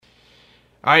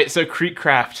All right, so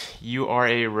KreekCraft, you are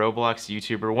a Roblox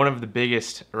YouTuber, one of the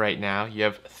biggest right now. You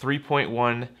have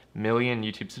 3.1 million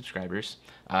YouTube subscribers,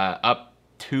 up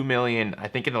 2 million, I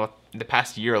think, in the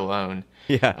past year alone,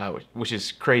 Yeah. which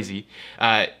is crazy.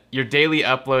 Your daily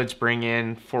uploads bring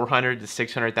in 400 to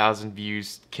 600,000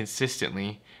 views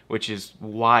consistently, which is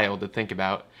wild to think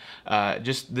about.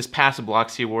 Just this past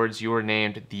Bloxy Awards, you were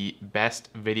named the best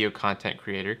video content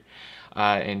creator,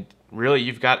 and really,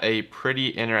 you've got a pretty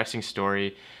interesting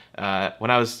story. When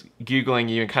I was Googling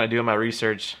you and kind of doing my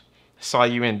research, I saw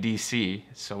you in DC,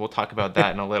 so we'll talk about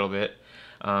that in a little bit.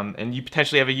 And you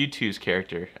potentially have a YouTube's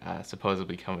character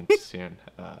supposedly coming soon.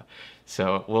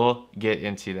 So we'll get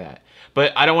into that.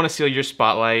 But I don't want to steal your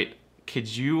spotlight.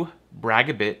 Could you brag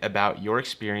a bit about your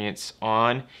experience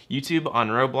on YouTube, on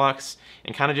Roblox,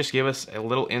 and kind of just give us a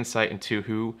little insight into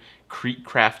who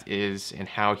KreekCraft is and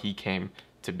how he came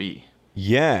to be?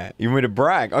 Yeah, you want me to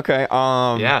brag? Okay.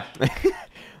 Yeah.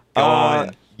 Go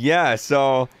on. Yeah.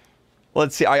 So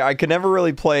let's see. I could never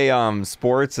really play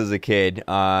sports as a kid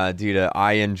due to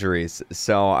eye injuries.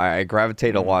 So I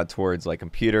gravitate a lot towards like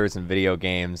computers and video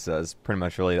games. That's pretty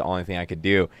much really the only thing I could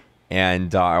do.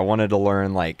 And I wanted to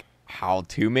learn like how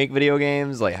to make video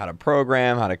games, like how to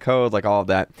program, how to code, like all of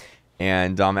that.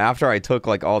 And after I took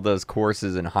like all those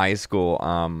courses in high school,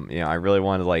 I really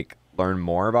wanted to like learn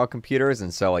more about computers,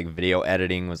 and so like video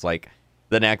editing was like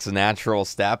the next natural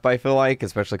step, I feel like,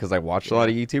 especially because I watched a lot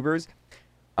of YouTubers.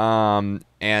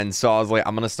 And so I was like,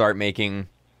 I'm gonna start making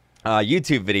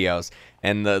YouTube videos.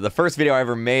 And the first video I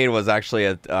ever made was actually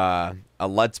a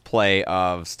let's play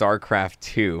of StarCraft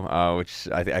 2, which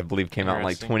I believe came out in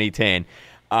like 2010.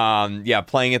 Yeah,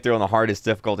 playing it through on the hardest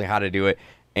difficulty, how to do it,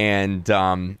 and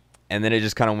then it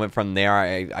just kind of went from there.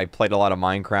 I played a lot of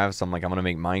Minecraft, so I'm like, I'm gonna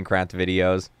make Minecraft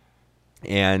videos.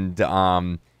 And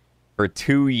for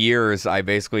 2 years, I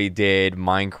basically did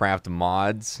Minecraft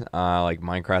mods, like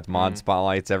Minecraft mod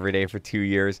spotlights every day for 2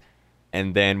 years.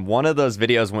 And then one of those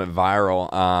videos went viral.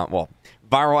 Well,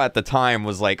 viral at the time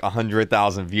was like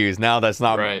 100,000 views. Now that's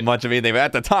not much of anything, but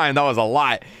at the time that was a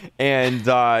lot. And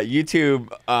YouTube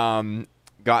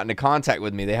got into contact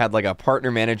with me. They had like a partner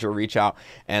manager reach out,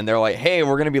 and they're like, "Hey,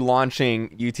 we're gonna be launching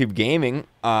YouTube Gaming."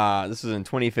 This was in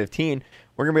 2015.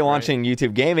 We're going to be launching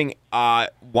YouTube Gaming. Why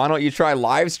don't you try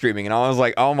live streaming? And I was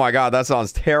like, oh my God, that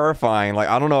sounds terrifying. Like,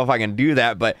 I don't know if I can do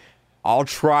that, but I'll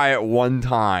try it one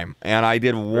time. And I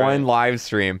did one live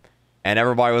stream, and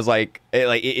everybody was like,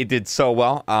 it did so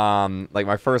well. Like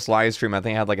my first live stream, I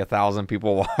think I had like 1,000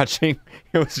 people watching.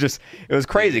 It was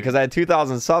crazy because I had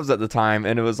 2,000 subs at the time,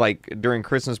 and it was like during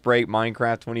Christmas break,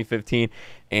 Minecraft 2015.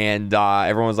 And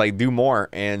everyone was like, do more.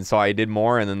 And so I did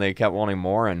more, and then they kept wanting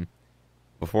more. And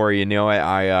before you know it,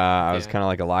 I was kind of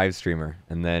like a live streamer,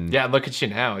 and then look at you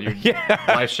now. You're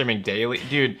live streaming daily,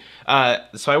 dude.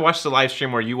 So I watched the live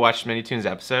stream where you watched Minitoon's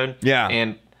episode. Yeah,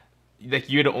 and like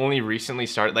you had only recently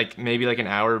started, like maybe like an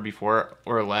hour before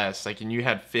or less, like, and you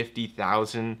had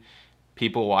 50,000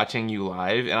 people watching you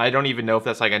live, and I don't even know if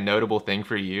that's like a notable thing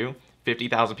for you.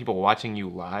 50,000 people watching you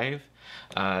live.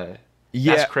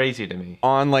 That's crazy to me.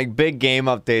 On like big game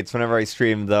updates, whenever I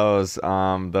stream those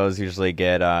usually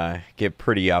get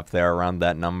pretty up there around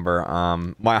that number.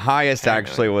 My highest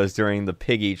actually was during the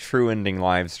Piggy True Ending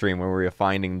live stream where we were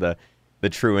finding the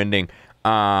true ending.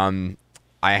 I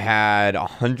had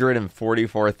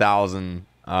 144,000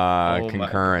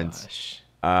 concurrents.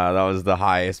 That was the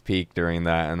highest peak during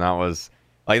that, and that was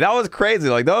crazy.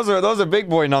 Like those are big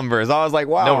boy numbers. I was like,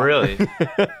 wow. No, really.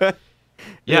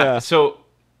 Yeah. So,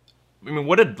 I mean,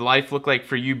 what did life look like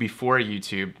for you before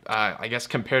YouTube, I guess,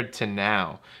 compared to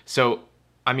now? So,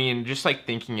 I mean, just like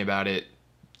thinking about it,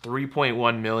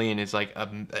 3.1 million is like a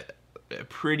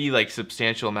pretty like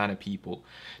substantial amount of people.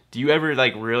 Do you ever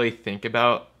like really think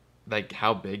about like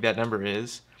how big that number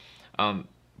is?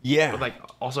 Yeah. But like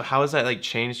also, how has that like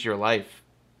changed your life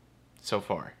so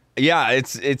far? Yeah,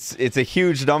 it's a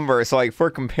huge number. So like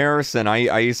for comparison,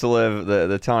 I used to live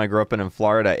the town I grew up in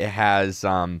Florida. It has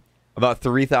about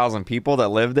 3,000 people that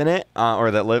lived in it,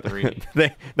 or that lived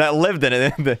that lived in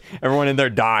it. Everyone in there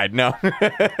died. No,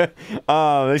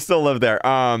 they still live there.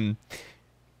 But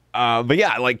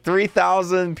yeah, like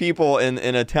 3,000 people in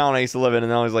a town I used to live in, and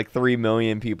now there's like 3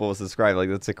 million people subscribed. Like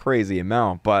that's a crazy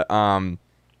amount. But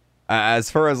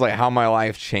as far as like how my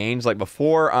life changed, like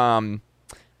before I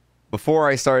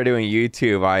started doing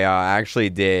YouTube, I actually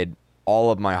did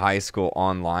all of my high school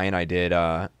online. I did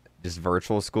just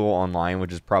virtual school online,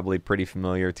 which is probably pretty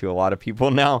familiar to a lot of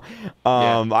people now.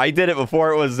 I did it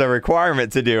before it was a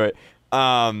requirement to do it.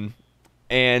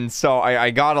 And so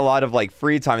I got a lot of like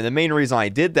free time. And the main reason I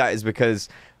did that is because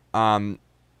a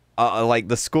like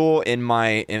the school in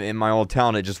my old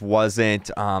town, it just wasn't.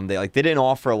 They didn't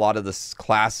offer a lot of the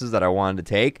classes that I wanted to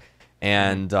take,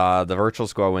 and the virtual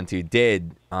school I went to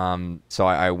did. So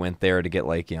I went there to get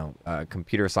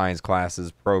computer science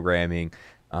classes, programming,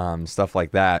 stuff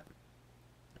like that.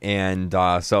 And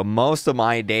so most of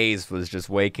my days was just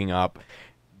waking up,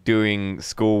 doing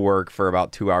schoolwork for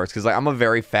about 2 hours, because I'm a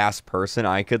very fast person.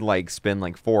 I could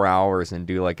spend 4 hours and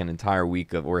do an entire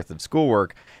week worth of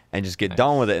schoolwork and just get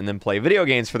done with it, and then play video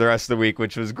games for the rest of the week,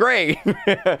 which was great.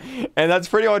 And that's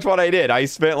pretty much what I did. I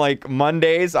spent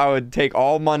Mondays. I would take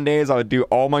all Mondays. I would do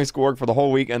all my schoolwork for the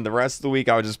whole week, and the rest of the week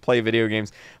I would just play video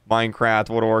games, Minecraft,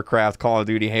 World of Warcraft, Call of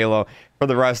Duty, Halo, for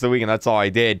the rest of the week, and that's all I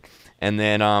did. And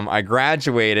then I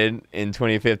graduated in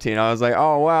 2015. I was like,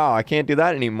 oh wow, I can't do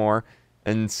that anymore.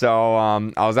 And so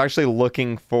I was actually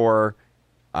looking for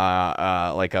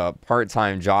a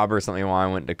part-time job or something while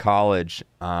I went to college,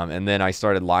 and then I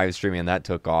started live streaming, and that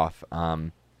took off. I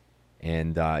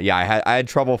had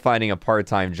trouble finding a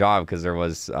part-time job because there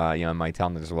was in my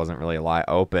town there just wasn't really a lot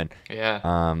open. Yeah.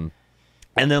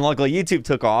 And then luckily YouTube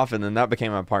took off, and then that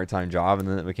became my part-time job, and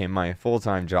then it became my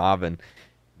full-time job, and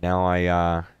now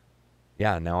I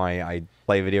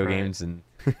play video games, and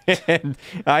and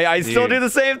I still do the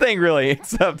same thing, really,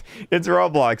 except it's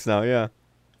Roblox now. Yeah.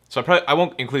 So I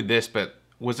won't include this, but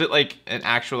was it an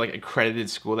actual accredited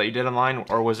school that you did online,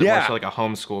 or was it more so a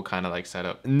homeschool kind of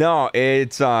setup? No,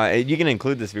 it's you can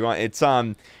include this if you want. It's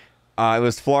it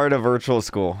was Florida Virtual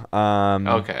School.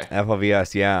 Okay.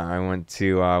 FLVS. Yeah, I went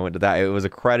to that. It was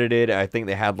accredited. I think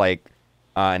they had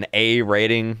an A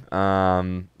rating.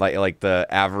 The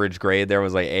average grade there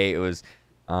was A. It was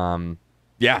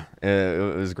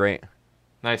it was great.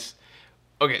 Nice.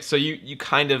 Okay, so you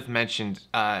kind of mentioned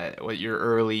what your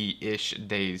early-ish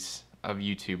days of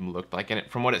YouTube looked like, and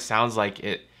from what it sounds like,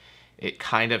 it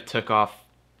kind of took off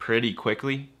pretty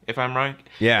quickly, if I'm right.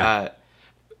 Yeah.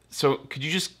 So could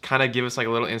you just kind of give us a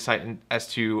little insight as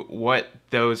to what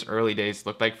those early days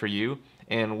looked like for you,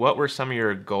 and what were some of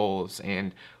your goals,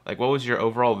 and what was your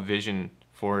overall vision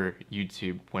for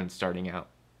YouTube when starting out?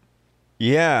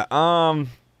 Yeah.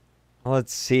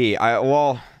 Let's see.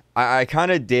 I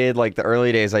kind of did the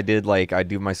early days. I did I'd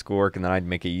do my schoolwork, and then I'd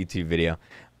make a YouTube video.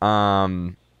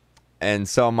 And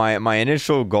so my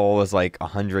initial goal was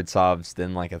 100 subs,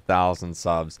 then 1,000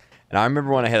 subs. And I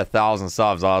remember when I hit 1,000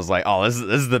 subs, I was like, oh, this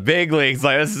is the big leagues.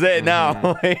 This is it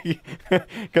now.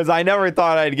 Because I never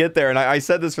thought I'd get there. And I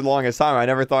said this for the longest time. I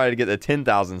never thought I'd get to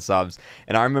 10,000 subs.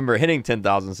 And I remember hitting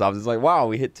 10,000 subs. It's wow,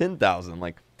 we hit 10,000.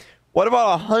 What about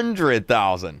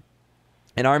 100,000?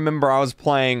 And I remember I was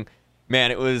playing,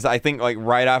 man, it was, I think,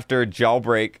 right after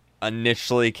Jailbreak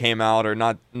initially came out, or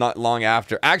not long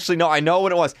after. Actually, no, I know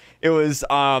what it was. It was,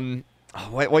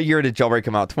 what year did Jailbreak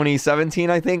come out? 2017,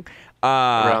 I think?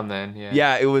 Around then, yeah.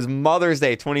 Yeah, it was Mother's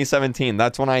Day 2017.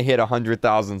 That's when I hit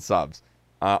 100,000 subs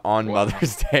on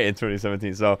Mother's Day in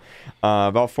 2017. So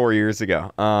about 4 years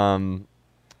ago. Sorry,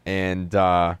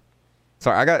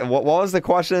 I got, what was the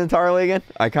question entirely again?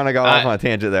 I kind of got off on a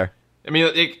tangent there. I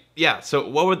mean, so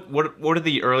what did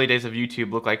the early days of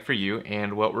YouTube look like for you,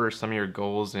 and what were some of your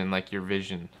goals and your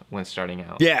vision when starting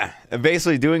out? Yeah,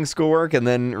 basically doing schoolwork and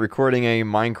then recording a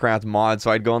Minecraft mod. So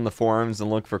I'd go on the forums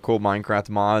and look for cool Minecraft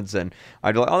mods, and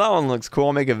I'd be like, oh, that one looks cool,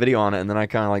 I'll make a video on it, and then I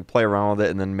kind of play around with it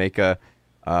and then make a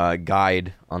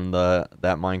guide on that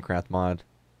Minecraft mod.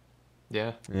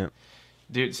 Yeah. Yeah.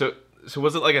 Dude, so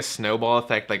was it a snowball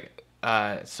effect?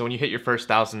 So when you hit your first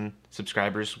 1,000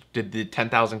 subscribers, did the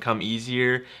 10,000 come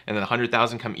easier, and then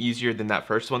 100,000 come easier than that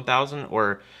first 1,000?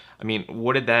 Or, I mean,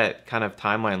 what did that kind of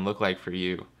timeline look like for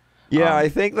you? Yeah, I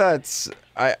think that's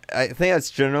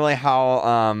generally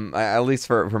how at least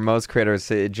for most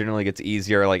creators, it generally gets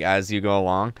easier as you go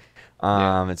along.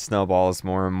 It snowballs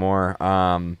more and more.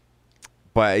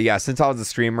 But yeah, since I was a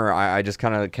streamer, I just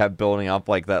kind of kept building up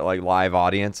that live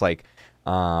audience.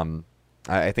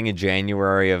 I think in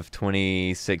January of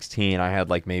 2016, I had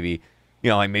maybe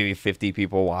 50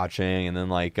 people watching, and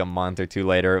then a month or two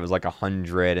later, it was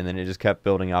 100, and then it just kept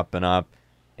building up and up,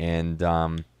 and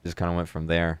just kind of went from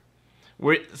there.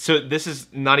 So this is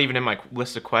not even in my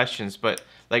list of questions, but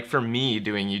for me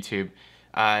doing YouTube,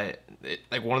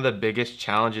 one of the biggest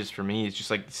challenges for me is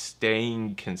just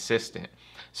staying consistent.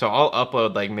 So I'll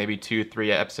upload maybe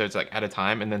 2-3 episodes at a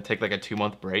time, and then take a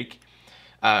 2-month break.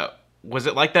 Was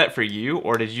it like that for you,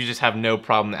 or did you just have no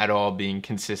problem at all being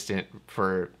consistent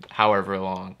for however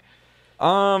long?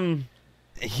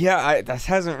 Yeah, that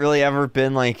hasn't really ever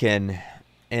been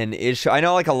an issue. I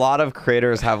know a lot of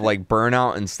creators have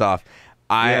burnout and stuff.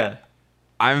 I'm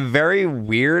very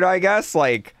weird, I guess.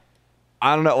 I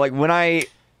don't know, when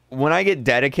when I get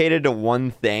dedicated to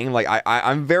one thing, like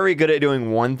I'm very good at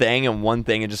doing one thing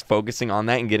and just focusing on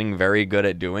that and getting very good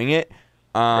at doing it.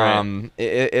 Right.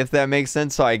 If that makes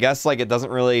sense. So I guess like it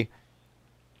doesn't really.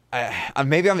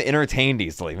 Maybe I'm entertained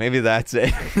easily. Maybe that's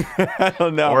it. I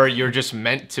don't know. Or you're just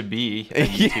meant to be a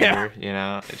YouTuber, Yeah. you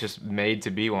know, it's just made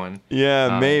to be one.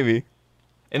 Yeah, maybe.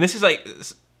 And this is like,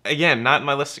 again, not in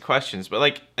my list of questions, but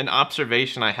like an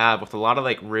observation I have with a lot of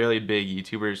like really big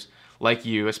YouTubers like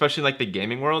you, especially like the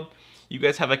gaming world. You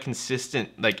guys have a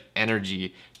consistent like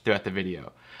energy throughout the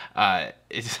video.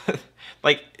 Is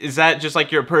like, is that just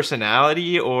like your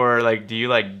personality, or like do you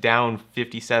like down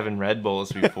 57 Red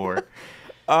Bulls before?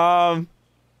 Well,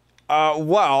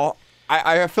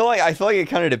 I feel like it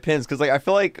kind of depends, because like I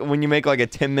feel like when you make like a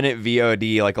 10-minute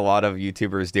VOD, like a lot of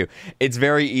YouTubers do, it's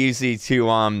very easy to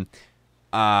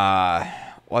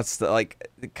what's the like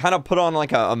kind of put on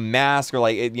like a mask, or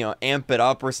like amp it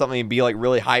up or something and be like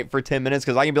really hyped for 10 minutes,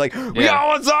 because I can be like, yo,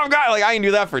 what's up, guy? Like I can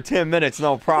do that for 10 minutes,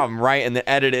 no problem, right? And then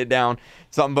edit it down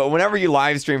something. But whenever you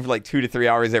live stream for like 2 to 3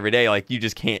 hours every day, like you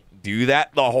just can't do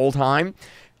that the whole time.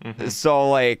 So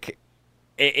like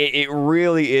it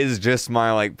really is just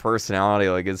my like personality.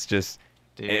 Like it's just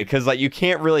because like you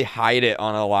can't really hide it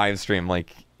on a live stream.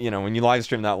 Like when you live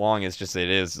stream that long, it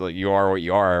is like you are what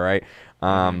you are, right?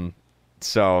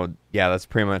 So yeah, that's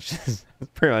pretty much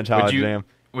how I am.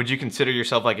 Would you consider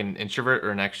yourself like an introvert or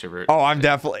an extrovert? Oh, I'm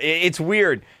definitely. It's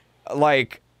weird.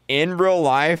 Like in real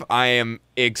life, I am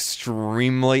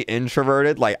extremely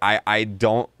introverted. Like I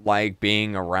don't like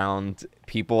being around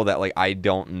people that like I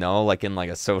don't know, like in like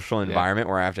a social environment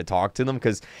where I have to talk to them,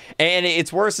 and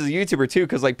it's worse as a YouTuber too,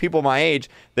 because like people my age,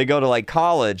 they go to like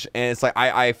college, and it's like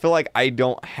I feel like I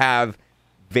don't have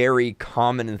very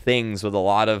common things with a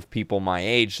lot of people my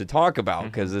age to talk about,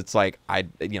 because it's like I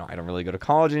don't really go to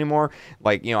college anymore.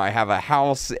 Like I have a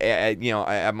house at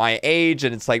my age,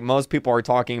 and it's like most people are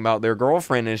talking about their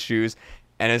girlfriend issues,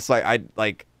 and it's like I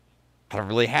don't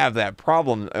really have that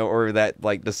problem or that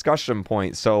like discussion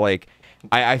point. So like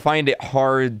I find it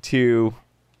hard to,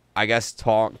 I guess,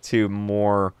 talk to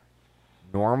more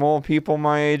normal people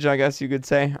my age, I guess you could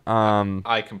say.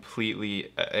 I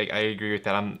completely, I agree with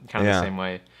that. I'm kind of the same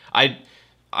way.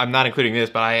 I'm not including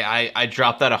this, but I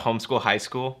dropped out of homeschool high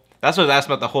school. That's what I was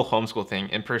asking about the whole homeschool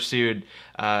thing, and pursued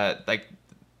like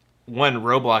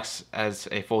Roadblocks as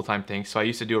a full-time thing. So I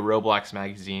used to do a Roadblocks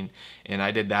magazine, and I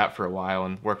did that for a while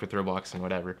and worked with Roadblocks and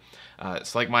whatever.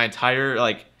 So like my entire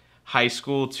like high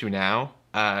school to now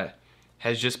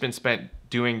has just been spent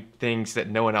doing things that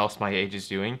no one else my age is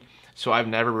doing. So I've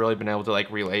never really been able to like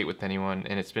relate with anyone,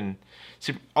 and it's been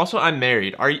also I'm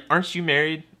married. Aren't you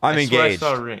married? I'm engaged. I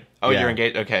saw a ring. Oh, you're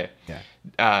engaged. Okay.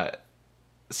 Yeah.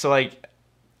 So like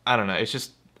I don't know. It's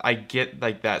just I get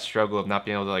like that struggle of not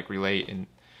being able to like relate and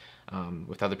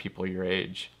with other people your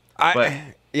age.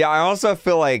 I also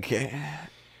feel like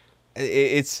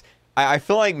I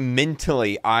feel like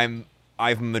mentally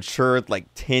I've matured like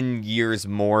 10 years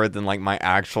more than like my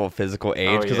actual physical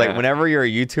age, because like whenever you're a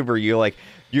YouTuber,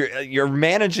 you're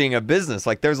managing a business.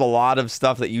 Like there's a lot of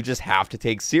stuff that you just have to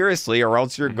take seriously, or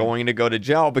else you're going to go to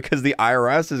jail, because the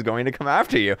IRS is going to come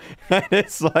after you. And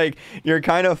it's like you're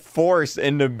kind of forced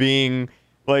into being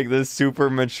like this super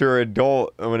mature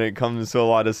adult when it comes to a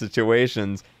lot of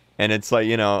situations. And it's like,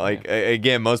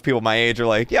 again, most people my age are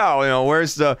like,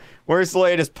 where's the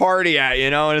latest party at,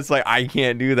 and it's like, I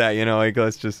can't do that, like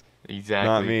that's just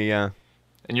not me. Yeah.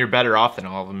 And you're better off than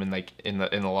all of them in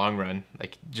the long run.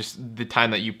 Like just the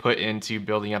time that you put into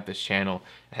building up this channel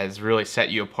has really set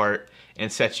you apart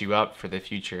and set you up for the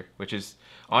future, which is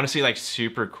honestly like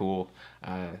super cool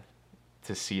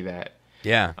to see that.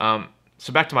 Yeah.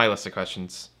 So back to my list of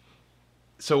questions.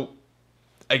 So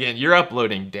again, you're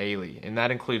uploading daily, and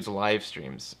that includes live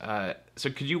streams. So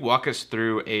could you walk us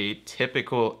through a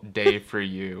typical day for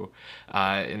you?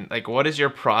 And like, what does your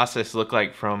process look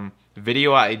like from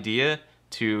video idea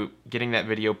to getting that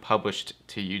video published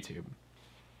to YouTube?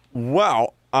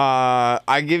 Well,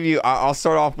 I'll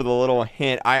start off with a little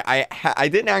hint. I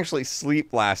didn't actually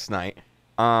sleep last night.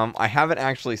 I haven't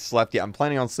actually slept yet. I'm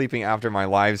planning on sleeping after my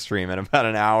live stream in about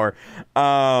an hour.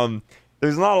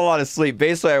 There's not a lot of sleep.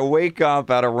 Basically, I wake up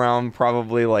at around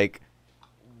probably like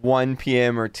 1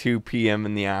 p.m. or 2 p.m.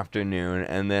 in the afternoon,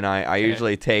 and then I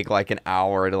usually take like an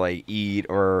hour to like eat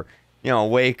or,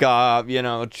 wake up,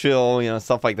 chill,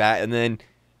 stuff like that. And then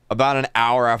about an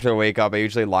hour after I wake up, I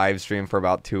usually live stream for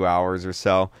about 2 hours or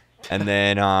so. And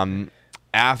then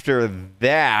after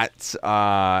that,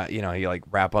 you like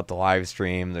wrap up the live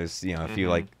stream. There's, a few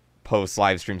like post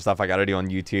live stream stuff I gotta do on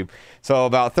YouTube. So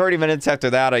about 30 minutes after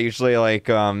that, I usually like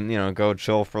go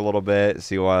chill for a little bit,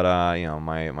 see what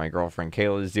my girlfriend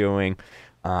Kayla is doing.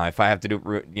 If I have to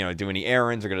do any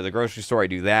errands or go to the grocery store, I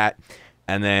do that.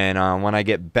 And then when I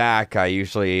get back, I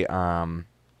usually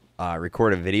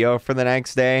record a video for the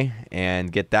next day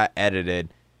and get that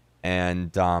edited,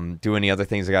 and do any other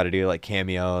things I got to do, like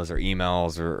cameos or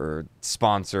emails or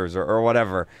sponsors or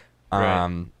whatever.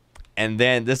 Right. And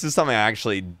then this is something I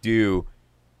actually do.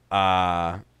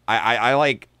 I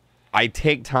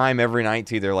take time every night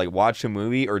to either like watch a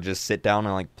movie or just sit down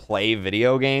and like play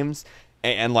video games,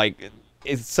 and like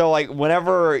it's so like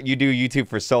whenever you do YouTube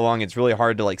for so long, it's really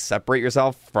hard to like separate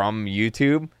yourself from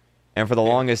YouTube. And for the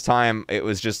longest time, it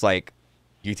was just like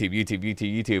YouTube, YouTube,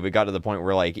 YouTube, YouTube. It got to the point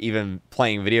where like even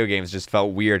playing video games just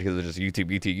felt weird because it was just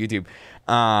YouTube, YouTube,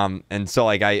 YouTube. And so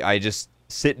like I just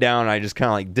sit down and I just kind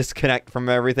of like disconnect from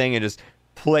everything and just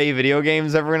play video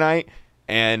games every night.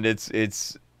 And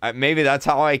it's maybe that's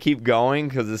how I keep going,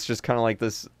 because it's just kind of like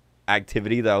this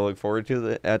activity that I look forward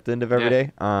to at the end of every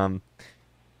day.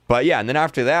 But yeah, and then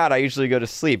after that, I usually go to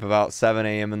sleep about 7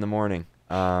 a.m. in the morning.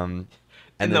 Oh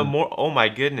my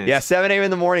goodness. Yeah, 7 a.m.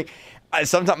 in the morning.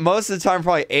 Sometimes, most of the time,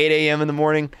 probably 8 a.m. in the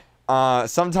morning.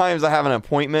 Sometimes I have an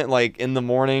appointment, like in the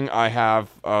morning. I have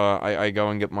I go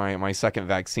and get my second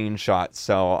vaccine shot,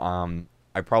 so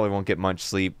I probably won't get much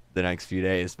sleep the next few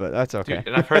days, but that's okay. Dude,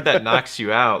 and I've heard that knocks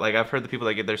you out. Like, I've heard the people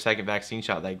that get their second vaccine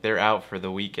shot, like, they're out for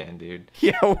the weekend, dude.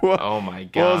 Yeah, well, oh my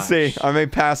gosh. We'll see. I may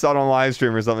pass out on live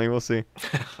stream or something. We'll see.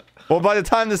 Well, by the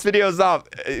time this video is up,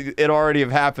 it already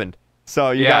have happened,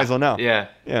 so you guys will know.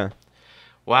 Yeah.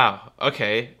 Wow.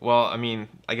 Okay. Well, I mean,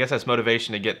 I guess that's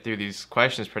motivation to get through these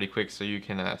questions pretty quick so you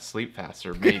can sleep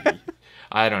faster, maybe.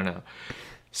 I don't know.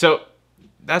 So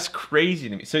that's crazy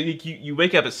to me. So you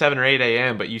wake up at 7 or 8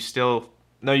 a.m., but you still...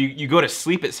 No, you go to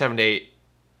sleep at 7 to 8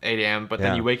 a.m., but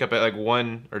then you wake up at like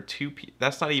 1 or 2 p.m.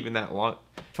 That's not even that long.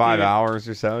 5 hours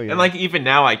or so, yeah. And like even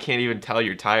now, I can't even tell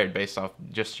you're tired based off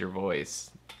just your voice.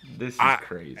 This is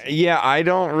crazy. Yeah, I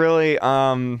don't really...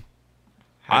 I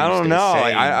don't know.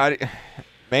 I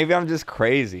maybe I'm just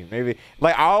crazy. Maybe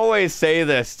like I always say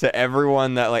this to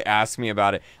everyone that like asks me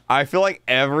about it. I feel like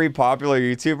every popular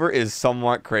YouTuber is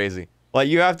somewhat crazy. Like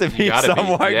you have to be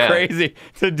somewhat crazy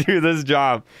to do this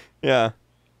job. Yeah.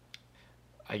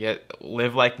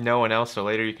 Live like no one else, so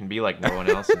later you can be like no one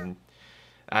else, and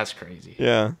that's crazy.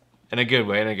 Yeah. In a good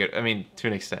way, I mean, to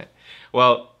an extent.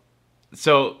 Well,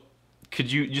 so could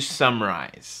you just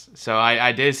summarize? So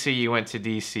I did see you went to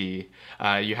DC.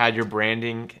 You had your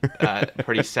branding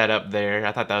pretty set up there.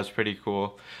 I thought that was pretty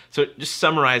cool. So just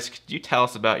summarize, could you tell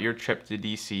us about your trip to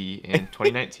DC in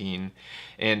 2019?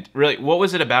 And really, what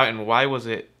was it about and why was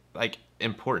it like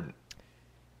important?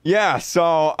 Yeah,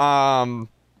 so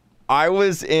I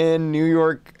was in New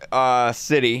York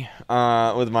City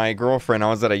with my girlfriend. I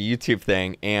was at a YouTube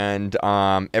thing, and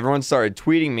everyone started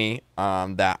tweeting me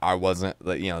that I wasn't,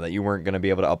 that you weren't going to be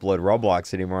able to upload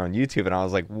Roblox anymore on YouTube. And I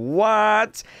was like,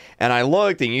 what? And I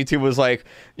looked, and YouTube was like,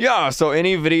 yeah, so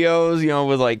any videos,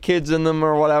 with like kids in them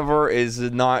or whatever is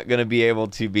not going to be able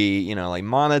to be, like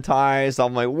monetized.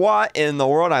 I'm like, what in the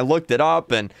world? I looked it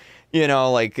up, and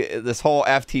like this whole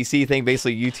FTC thing,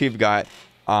 basically YouTube got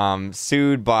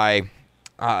sued by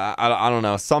I don't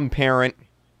know, some parent,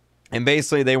 and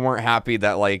basically they weren't happy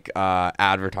that like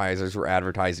advertisers were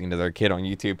advertising to their kid on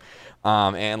YouTube,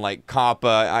 and like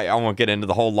COPPA. I won't get into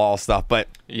the whole law stuff, but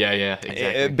yeah,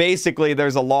 exactly. Basically,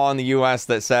 there's a law in the U.S.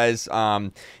 that says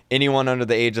anyone under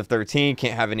the age of 13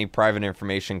 can't have any private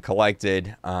information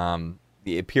collected.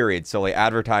 Period. So like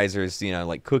advertisers,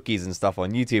 like cookies and stuff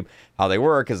on YouTube, how they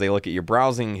work is they look at your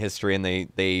browsing history and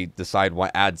they decide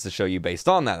what ads to show you based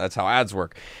on that. That's how ads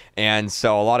work. And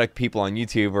so a lot of people on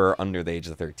YouTube are under the age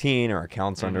of 13, or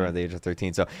accounts under the age of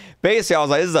 13. So basically I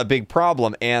was like, this is a big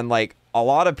problem. And like a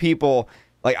lot of people,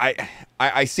 like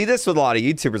I see this with a lot of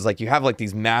YouTubers, like you have like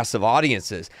these massive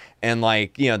audiences, and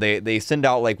like, they send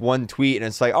out like one tweet and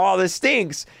it's like, oh, this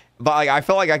stinks. But like, I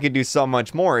felt like I could do so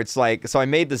much more. It's like, so I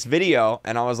made this video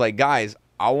and I was like, guys,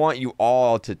 I want you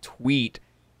all to tweet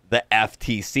the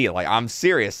FTC. Like, I'm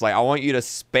serious. Like, I want you to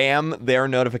spam their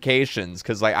notifications,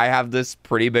 because like I have this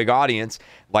pretty big audience.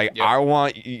 Like, I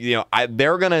want,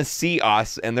 they're going to see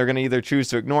us and they're going to either choose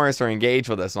to ignore us or engage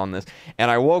with us on this.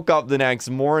 And I woke up the next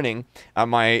morning at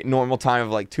my normal time of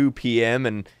like 2 p.m.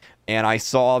 and I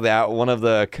saw that one of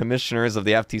the commissioners of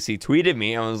the FTC tweeted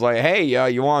me and was like, hey,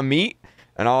 you want to meet?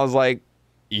 And I was like,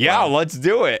 yeah, let's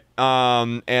do it.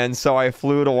 And so I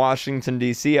flew to Washington,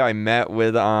 D.C. I met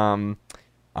with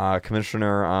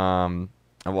Commissioner,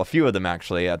 a few of them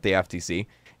actually at the FTC.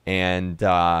 And,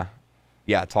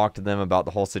 talked to them about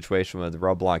the whole situation with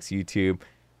Roadblocks YouTube.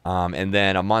 And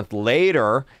then a month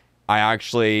later, I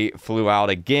actually flew out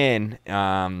again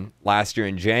last year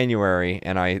in January,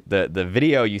 and the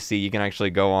video you see, you can actually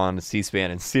go on C-SPAN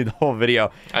and see the whole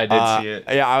video. I did see it.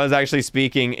 Yeah, I was actually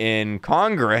speaking in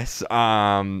Congress.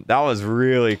 That was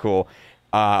really cool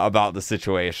about the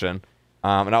situation.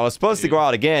 And I was supposed to go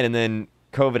out again, and then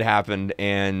COVID happened,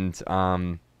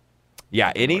 and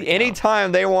yeah,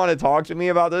 anytime they want to talk to me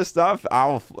about this stuff,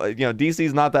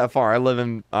 DC's not that far. I live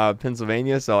in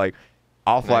Pennsylvania, so like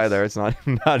I'll fly there. It's not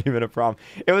even a problem.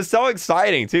 It was so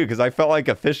exciting too, because I felt like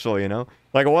official,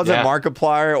 like it wasn't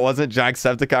Markiplier, it wasn't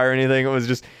Jacksepticeye or anything. It was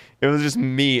just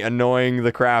me annoying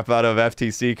the crap out of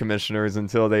FTC commissioners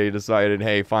until they decided,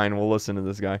 hey, fine, we'll listen to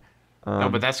this guy. No,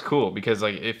 but that's cool, because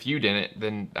like if you didn't,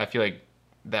 then I feel like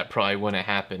that probably wouldn't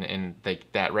happen, and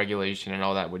like that regulation and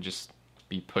all that would just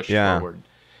be pushed forward.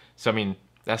 So I mean,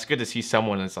 that's good to see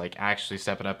someone that's like actually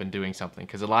stepping up and doing something,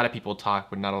 because a lot of people talk,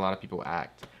 but not a lot of people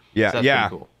act. Yeah, so that's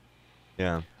pretty cool.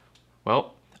 Yeah.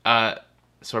 Well, so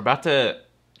we're about to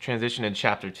transition in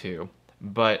chapter 2,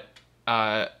 but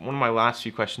one of my last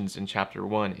few questions in chapter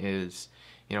 1 is,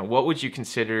 what would you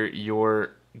consider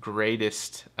your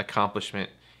greatest accomplishment,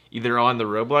 either on the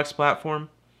Roblox platform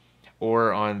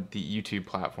or on the YouTube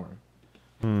platform?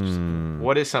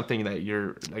 What is something that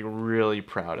you're like really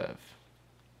proud of?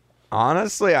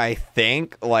 Honestly, I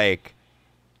think like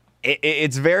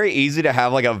it's very easy to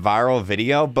have like a viral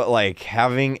video, but like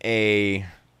having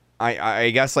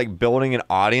I guess like building an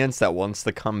audience that wants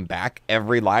to come back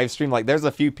every live stream. Like there's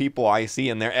a few people I see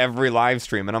in there every live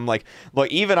stream, and I'm like, look,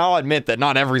 even I'll admit that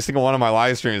not every single one of my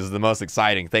live streams is the most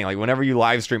exciting thing. Like whenever you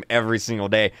live stream every single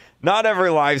day, not every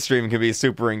live stream can be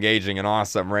super engaging and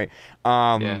awesome, right?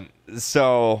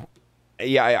 So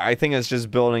yeah, I think it's just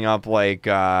building up like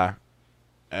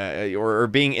or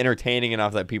being entertaining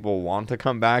enough that people want to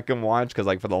come back and watch, because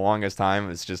like for the longest time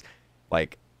it's just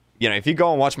like, if you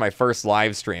go and watch my first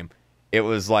live stream, it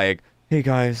was like, hey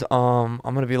guys, I'm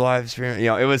gonna be live streaming.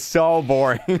 It was so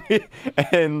boring.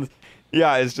 And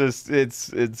yeah, it's just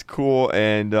it's cool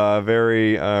and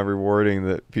very rewarding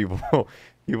that people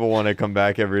want to come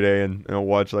back every day and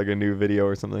watch like a new video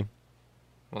or something.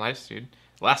 Well, nice, dude.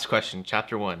 Last question,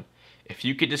 chapter 1. If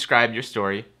you could describe your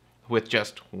story with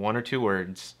just 1 or 2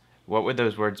 words, what would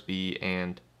those words be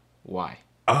and why?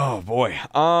 Oh boy.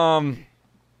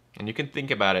 And you can think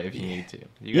about it if you need to.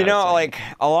 Like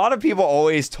a lot of people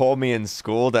always told me in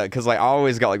school that, because like I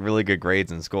always got like really good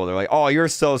grades in school. They're like, "Oh, you're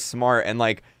so smart," and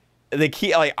like the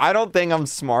key, like I don't think I'm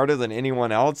smarter than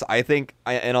anyone else. I think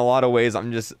in a lot of ways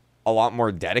I'm just a lot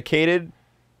more dedicated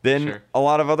than a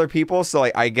lot of other people. So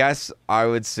like I guess I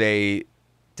would say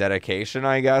dedication,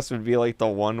 I guess, would be like the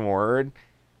one word.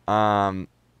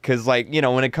 Because like,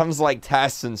 when it comes to like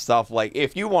tests and stuff, like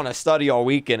if you want to study all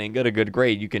weekend and get a good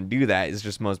grade, you can do that. It's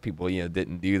just most people,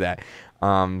 didn't do that.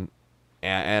 And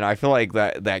I feel like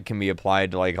that can be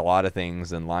applied to like a lot of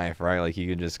things in life, right? Like you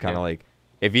can just kind of like,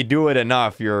 if you do it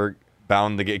enough, you're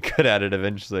bound to get good at it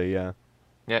eventually. Yeah.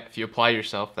 Yeah. If you apply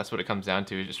yourself, that's what it comes down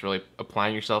to, is just really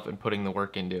applying yourself and putting the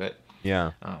work into it.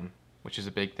 Yeah. Which is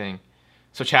a big thing.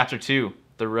 So chapter 2,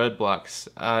 the roadblocks.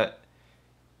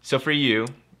 So for you,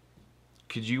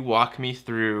 could you walk me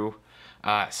through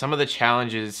some of the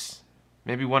challenges,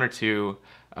 maybe 1 or 2,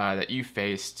 that you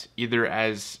faced, either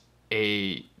as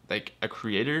a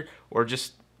creator or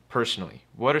just personally?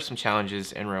 What are some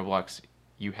challenges in Roblox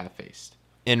you have faced?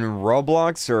 In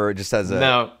Roblox or just as a...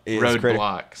 No,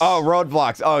 Roadblocks. Oh,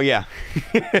 Roadblocks. Oh, yeah.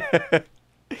 It's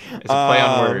a play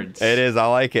on words. It is. I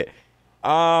like it.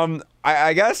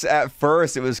 I guess at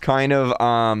first it was kind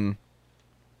of...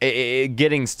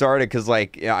 getting started, because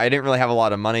like I didn't really have a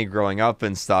lot of money growing up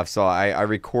and stuff, so I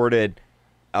recorded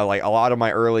like a lot of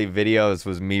my early videos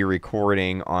was me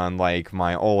recording on like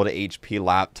my old HP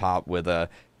laptop with a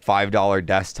 $5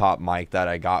 desktop mic that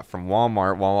I got from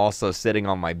Walmart, while also sitting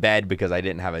on my bed because I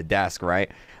didn't have a desk, right?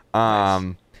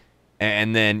 Nice.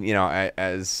 And then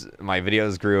as my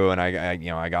videos grew and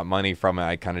I got money from it,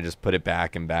 I kind of just put it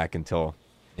back until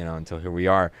here we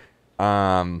are.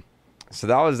 So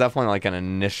that was definitely like an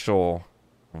initial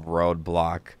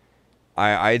roadblock.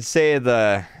 I'd say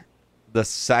the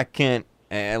second,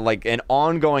 and like an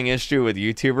ongoing issue with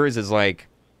YouTubers, is like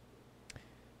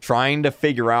trying to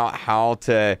figure out how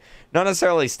to not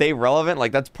necessarily stay relevant,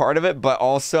 like that's part of it, but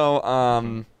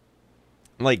also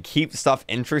like keep stuff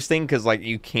interesting, because like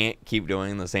you can't keep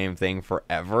doing the same thing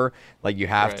forever. Like you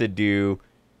have to do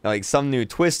like some new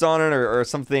twist on it or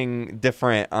something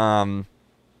different.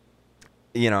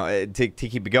 To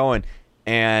keep it going.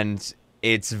 And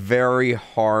it's very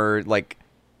hard, like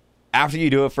after you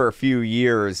do it for a few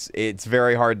years, it's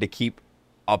very hard to keep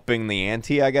upping the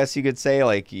ante, I guess you could say.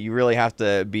 Like, you really have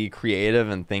to be creative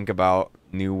and think about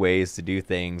new ways to do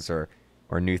things or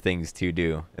new things to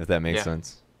do, if that makes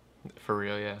sense. For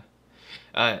real,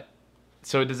 yeah.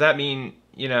 So does that mean,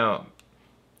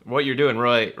 what you're doing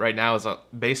right now is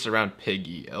based around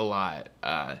Piggy a lot?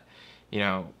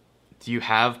 Do you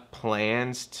have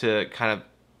plans to kind of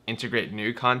integrate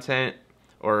new content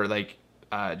or like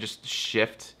just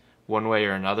shift one way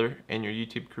or another in your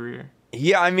YouTube career?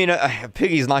 Yeah, I mean,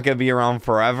 Piggy's not going to be around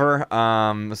forever.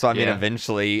 So I mean,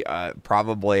 eventually,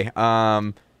 probably.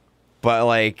 But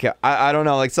like, I don't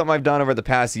know. Like, something I've done over the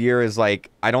past year is like,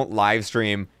 I don't live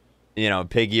stream,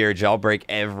 Piggy or Jailbreak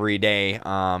every day.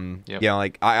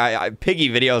 Like Piggy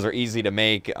videos are easy to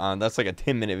make. That's like a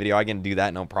 10-minute video. I can do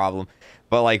that, no problem.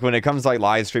 But like, when it comes to like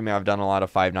live streaming, I've done a lot of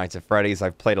Five Nights at Freddy's.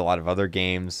 I've played a lot of other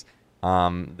games,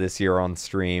 this year on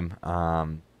stream. I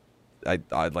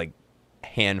like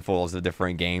handfuls of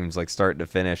different games, like start to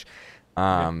finish.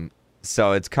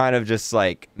 So it's kind of just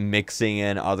like mixing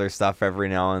in other stuff every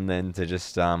now and then to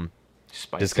just kind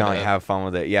of like have fun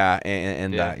with it. Yeah,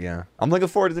 and that, yeah. I'm looking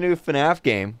forward to the new FNAF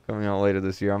game coming out later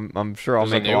this year. I'm sure I'll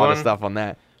make a lot of stuff on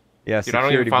that. Yeah, dude, I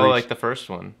don't even follow like the first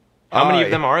one. How many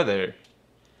of them are there?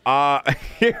 1,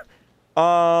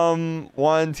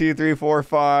 2, 3, 4,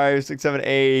 5, 6, 7,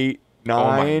 8, 9.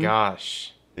 Oh my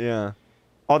gosh. Yeah.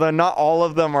 Although not all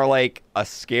of them are like a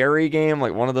scary game.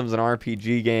 Like one of them's an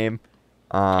RPG game.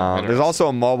 There's also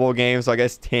a mobile game, so I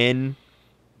guess 10.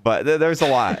 But there's a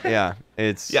lot. Yeah,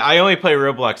 I only play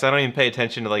Roadblocks. I don't even pay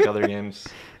attention to like other games.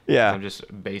 Yeah, I'm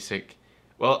just basic.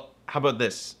 Well, how about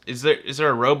this? Is there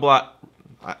a roadblock?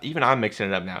 Even I'm mixing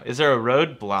it up now. Is there a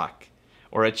roadblock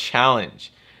or a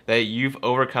challenge that you've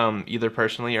overcome either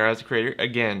personally or as a creator?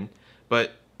 Again,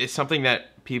 but it's something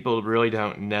that people really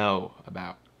don't know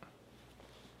about.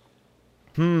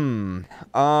 I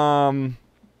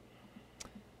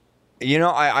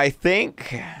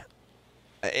think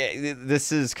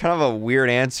this is kind of a weird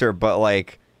answer, but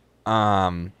like,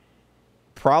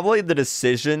 probably the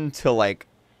decision to like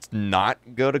not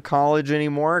go to college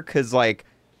anymore, because like,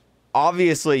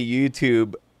 obviously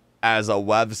YouTube as a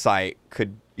website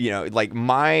could, like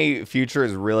my future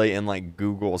is really in like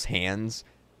Google's hands.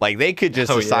 Like they could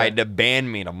just decide to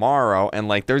ban me tomorrow, and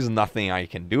like there's nothing I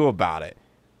can do about it.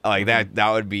 Like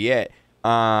that would be it.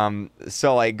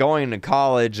 So like going to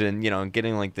college and,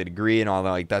 getting like the degree and all that,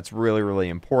 like that's really, really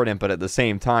important. But at the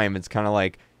same time, it's kind of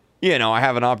like, I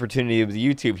have an opportunity with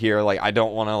YouTube here. Like I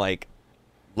don't want to like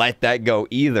let that go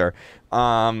either.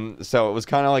 So it was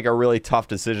kind of like a really tough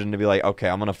decision to be like, okay,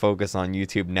 I'm going to focus on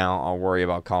YouTube now. I'll worry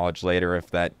about college later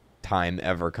if that time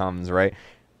ever comes. Right.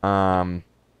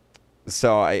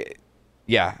 So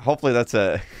hopefully that's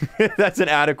that's an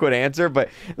adequate answer, but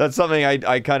that's something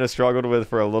I kind of struggled with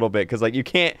for a little bit, because like you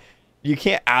can't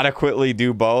adequately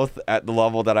do both at the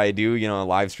level that I do, a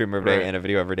live stream every day and a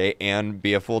video every day and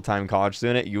be a full-time college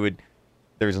student.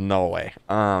 There's no way.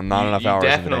 Not enough hours.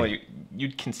 Definitely,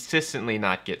 you'd consistently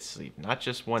not get sleep. Not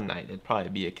just one night. It'd probably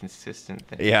be a consistent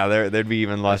thing. Yeah, there'd be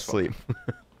even less sleep.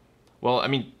 Well, I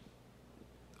mean,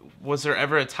 was there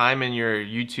ever a time in your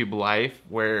YouTube life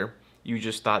where you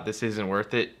just thought this isn't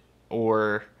worth it,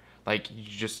 or like you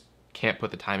just can't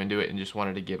put the time into it and just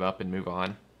wanted to give up and move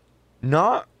on?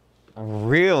 Not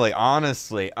really,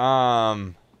 honestly.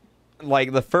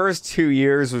 Like the first 2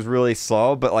 years was really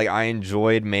slow, but like I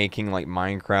enjoyed making like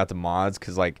Minecraft mods,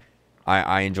 because like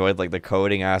I enjoyed like the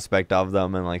coding aspect of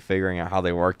them and like figuring out how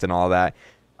they worked and all that.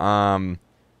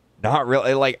 Not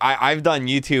really. Like I've done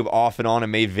YouTube off and on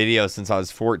and made videos since I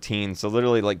was 14, so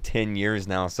literally like 10 years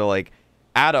now. So like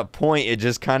at a point, it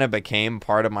just kind of became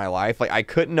part of my life. Like I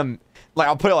couldn't, like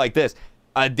I'll put it like this: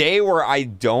 a day where I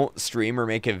don't stream or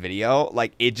make a video,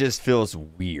 like it just feels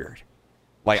weird.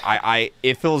 Like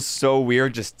it feels so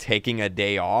weird just taking a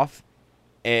day off,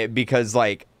 because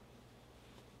like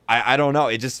I don't know,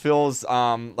 it just feels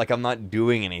like I'm not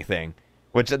doing anything,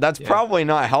 which that's probably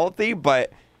not healthy,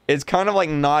 but it's kind of like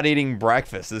not eating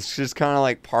breakfast. It's just kind of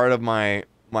like part of my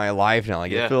life now.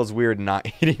 Like it feels weird not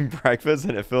eating breakfast,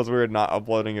 and it feels weird not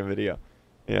uploading a video.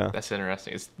 Yeah, that's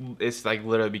interesting. It's like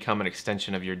literally become an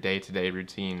extension of your day-to-day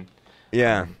routine.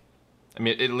 Yeah, I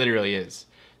mean it literally is.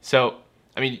 So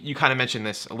I mean, you kind of mentioned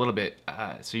this a little bit.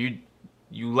 So you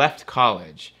left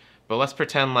college, but let's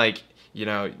pretend like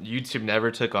YouTube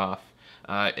never took off,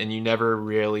 and you never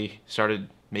really started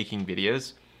making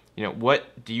videos.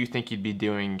 What do you think you'd be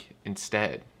doing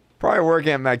instead? Probably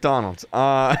working at McDonald's.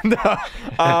 Well,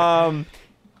 I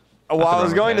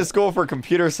was going to school for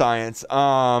computer science.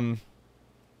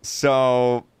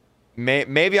 So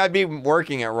maybe I'd be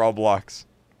working at Roadblocks.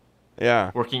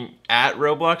 Yeah. Working at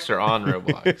Roblox or on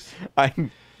Roblox?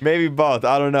 Maybe both.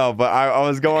 I don't know, but I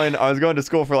was going to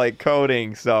school for like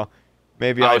coding, so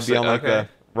maybe I'd be on like the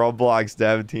Roadblocks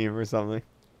dev team or something.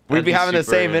 We'd be having the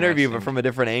same interview, but from a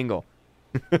different angle.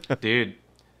 Dude,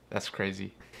 that's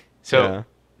crazy. So,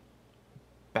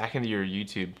 back into your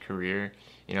YouTube career,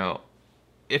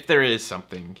 if there is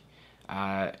something,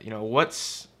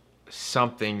 what's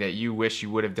something that you wish you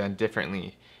would have done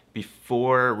differently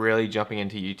before really jumping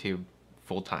into YouTube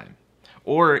full time?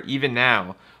 Or even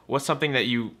now, what's something that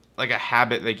you, like a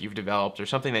habit like you've developed or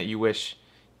something that you wish,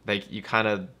 like you kind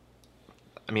of,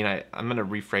 I'm going to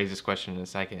rephrase this question in a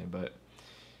second, but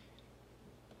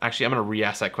actually I'm going to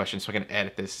re-ask that question so I can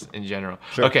edit this in general.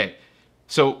 Sure. Okay.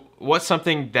 So what's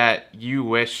something that you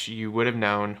wish you would have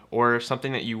known or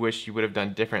something that you wish you would have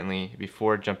done differently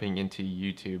before jumping into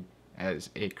YouTube as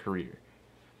a career?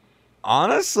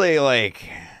 Honestly, like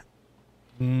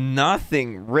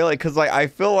nothing really, because like I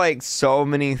feel like so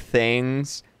many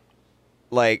things,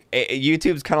 like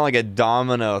YouTube's kind of like a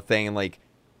domino thing. Like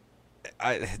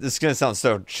this is gonna sound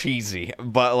so cheesy,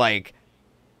 but like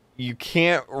you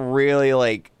can't really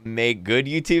like make good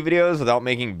YouTube videos without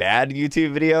making bad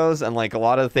YouTube videos, and like a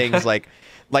lot of things like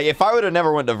if I would have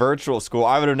never went to virtual school,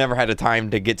 I would have never had the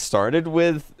time to get started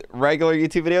with regular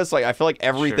YouTube videos. Like I feel like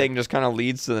everything just kind of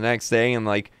leads to the next thing, and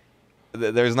like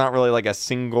there's not really like a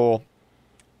single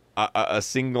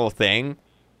thing,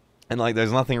 and like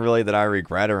there's nothing really that I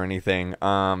regret or anything.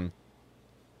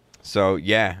 So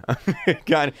yeah,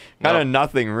 kind of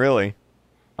nothing really.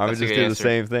 I would just do the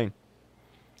same thing.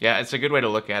 Yeah, it's a good way to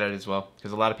look at it as well,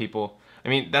 because a lot of people,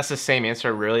 that's the same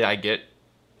answer really I get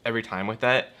every time with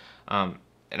that. And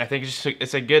I think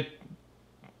it's a good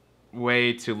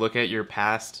way to look at your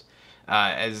past,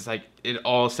 as like it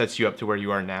all sets you up to where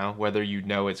you are now, whether you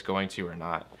know it's going to or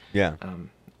not. Yeah.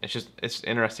 It's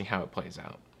interesting how it plays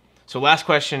out. So last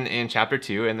question in chapter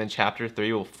 2, and then chapter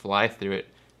 3 we'll fly through it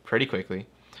pretty quickly,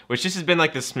 which this has been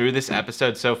like the smoothest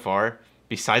episode so far,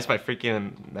 besides my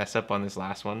freaking mess up on this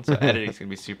last one. So editing's gonna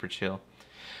be super chill.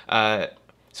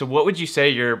 So what would you say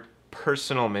your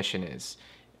personal mission is?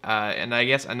 And I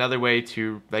guess another way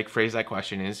to like phrase that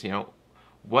question is,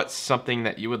 what's something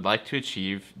that you would like to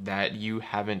achieve that you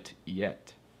haven't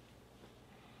yet?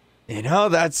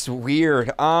 That's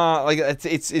weird. Like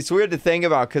it's weird to think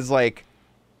about, because like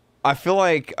I feel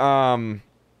like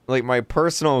my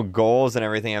personal goals and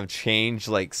everything have changed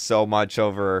like so much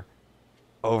over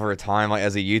time, like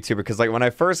as a YouTuber. Because like when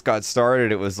I first got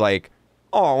started, it was like,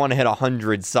 oh, I want to hit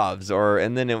 100 subs,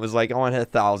 and then it was like I want to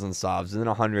hit 1,000 subs, and then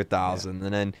 100,000,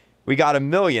 and then we got 1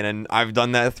 million, and I've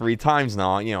done that 3 times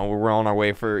now. We're on our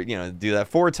way for to do that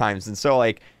 4 times, and so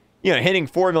like hitting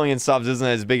 4 million subs isn't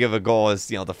as big of a goal as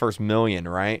the first million,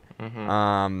 right?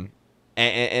 Mm-hmm.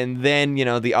 And then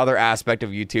the other aspect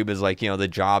of YouTube is like the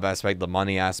job aspect, the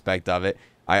money aspect of it.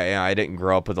 I didn't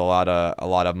grow up with a lot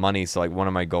of money, so like one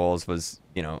of my goals was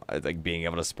like being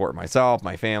able to support myself,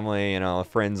 my family,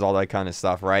 friends, all that kind of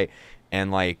stuff, right?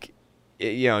 And like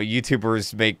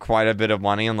YouTubers make quite a bit of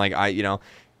money, and like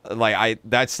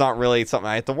that's not really something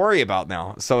I have to worry about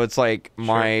now. So it's like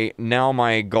my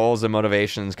goals and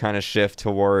motivations kind of shift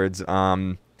towards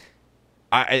I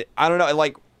don't know,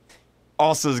 like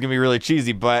also is gonna be really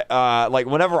cheesy, but like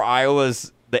whenever I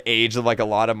was the age of like a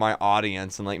lot of my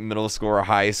audience in like middle school or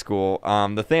high school,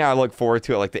 the thing I look forward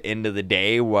to at like the end of the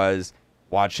day was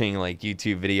watching like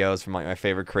YouTube videos from like my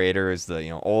favorite creators, the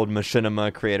old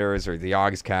machinima creators or the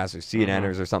Yogscast or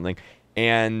CNNers or something.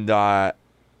 And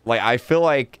like I feel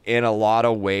like in a lot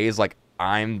of ways like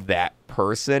I'm that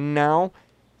person now.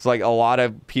 It's like a lot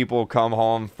of people come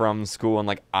home from school and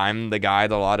like I'm the guy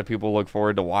that a lot of people look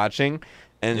forward to watching.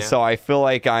 And so I feel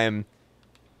like I'm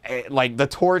like the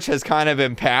torch has kind of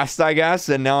been passed, I guess,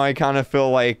 and now I kind of feel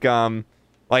like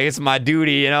it's my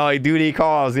duty, like duty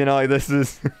calls, like this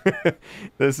is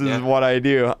what I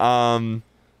do.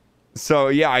 So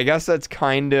yeah, I guess that's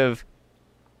kind of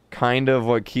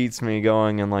what keeps me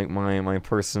going, and like my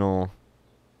personal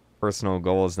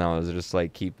goals now is just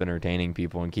like keep entertaining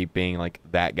people and keep being like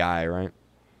that guy, right?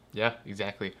 Yeah,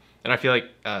 exactly. And I feel like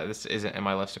this isn't in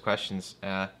my list of questions,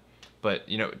 but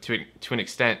to an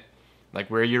extent, like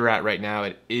where you're at right now,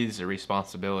 it is a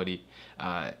responsibility,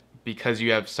 because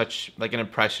you have such like an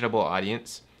impressionable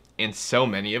audience and so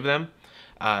many of them.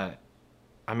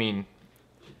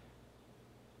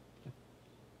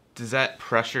 Does that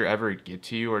pressure ever get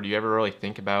to you, or do you ever really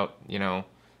think about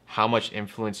how much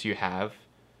influence you have?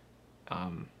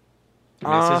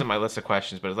 This isn't my list of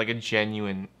questions, but it's like a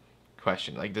genuine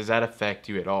question. Like, does that affect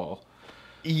you at all?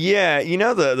 Yeah,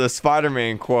 the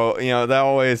Spider-Man quote, that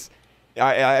always,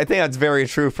 I think that's very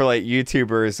true for like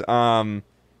YouTubers.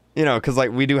 you know, because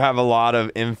like we do have a lot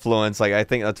of influence. Like I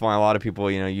think that's why a lot of people,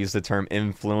 you know, use the term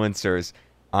influencers.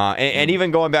 And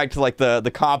even going back to like the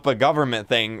COPPA government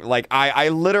thing, like I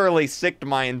literally sicked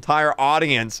my entire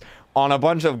audience on a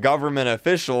bunch of government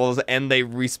officials, and they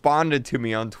responded to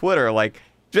me on Twitter. Like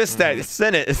just that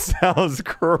Senate sounds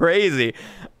crazy.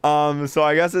 So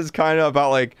I guess it's kind of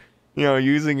about like, you know,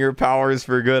 using your powers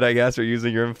for good, I guess, or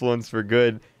using your influence for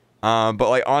good. But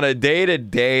like on a day to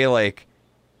day, like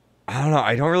I don't know,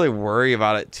 I don't really worry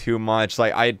about it too much.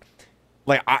 I'm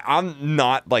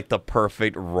not like the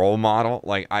perfect role model.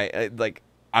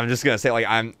 I'm just gonna say like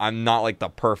I'm not like the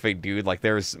perfect dude. Like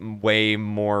there's way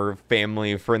more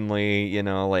family friendly,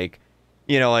 like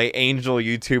angel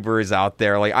YouTubers out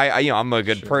there. Like I'm a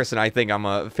good person. I think I'm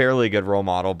a fairly good role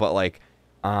model, but like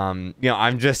I'm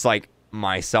just like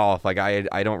myself. Like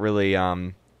I don't really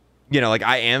like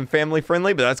I am family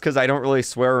friendly, but that's because I don't really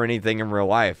swear or anything in real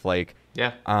life. Like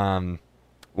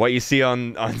what you see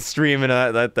on stream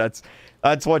and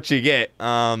that's what you get.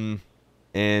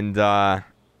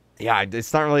 Yeah,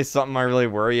 it's not really something I really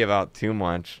worry about too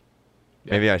much.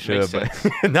 Yeah, maybe I should have,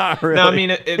 but not really. No, I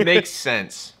mean it makes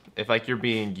sense if like you're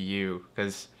being you,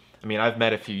 because I mean I've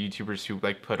met a few YouTubers who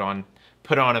like put on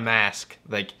a mask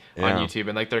like on YouTube,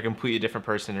 and like they're a completely different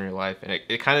person in real life, and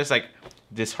it kind of is like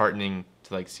disheartening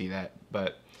to like see that.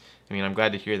 But I mean I'm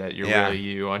glad to hear that you're really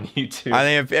you on YouTube. I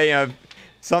think if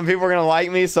some people are gonna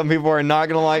like me, some people are not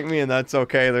gonna like me, and that's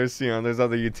okay. There's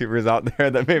other YouTubers out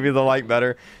there that maybe they'll like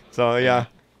better. So yeah.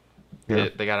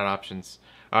 They got options.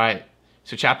 All right.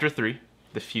 So chapter 3,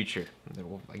 the future.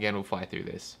 We'll fly through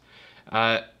this.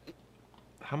 How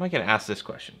am I going to ask this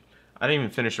question? I didn't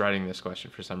even finish writing this question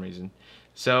for some reason.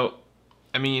 So,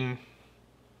 I mean,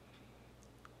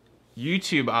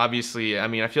 YouTube, obviously, I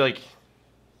mean, I feel like,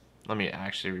 let me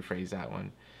actually rephrase that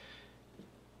one.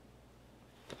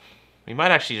 We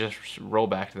might actually just roll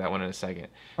back to that one in a second.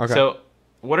 Okay. So,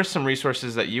 what are some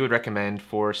resources that you would recommend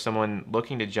for someone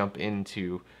looking to jump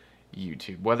into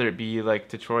YouTube, whether it be like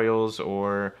tutorials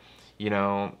or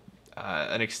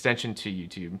an extension to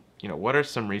YouTube? What are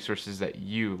some resources that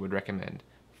you would recommend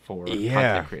for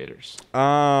content creators?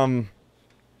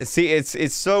 See,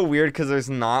 it's so weird because there's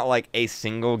not like a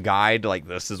single guide like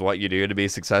this is what you do to be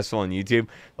successful on YouTube.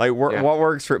 Like what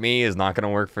works for me is not going to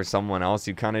work for someone else.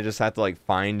 You kind of just have to like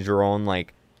find your own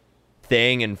like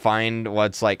thing and find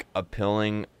what's like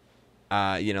appealing,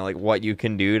 like what you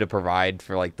can do to provide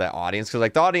for like the audience, because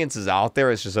like the audience is out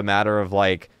there. It's just a matter of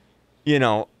like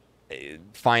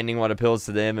finding what appeals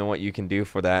to them and what you can do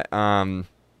for that,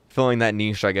 filling that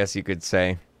niche, I guess you could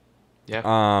say.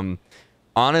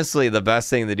 Honestly, the best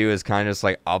thing to do is kind of just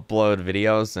like upload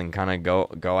videos and kind of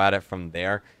go at it from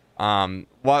there.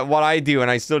 What I do, and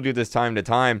I still do this time to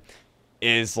time,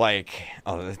 is like,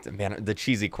 oh man, the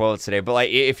cheesy quotes today, but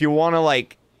like if you want to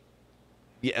like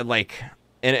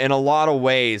in a lot of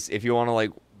ways, if you want to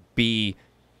like be,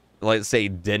 let's say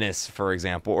Dennis, for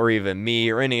example, or even me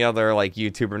or any other like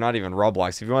YouTuber, not even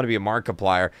Roblox, if you want to be a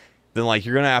Markiplier, then like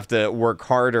you're gonna have to work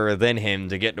harder than him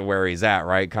to get to where he's at,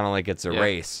 right? Kind of like it's a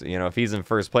race. If he's in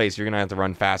first place, you're gonna have to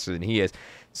run faster than he is.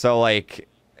 So like,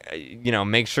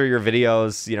 make sure your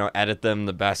videos, edit them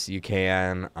the best you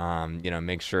can.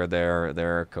 Make sure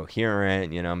they're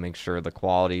coherent. Make sure the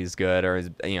quality is good, or as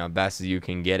best as you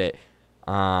can get it.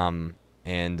 And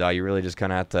you really just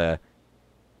kind of have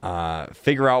to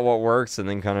figure out what works, and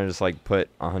then kind of just like put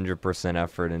 100%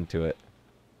 effort into it.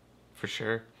 For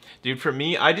sure. Dude, for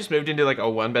me, I just moved into like a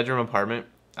 1-bedroom apartment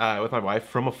with my wife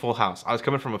from a full house. I was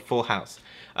coming from a full house.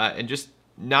 And just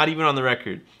not even on the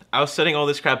record, I was setting all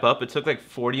this crap up. It took like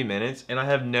 40 minutes, and I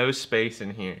have no space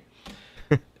in here.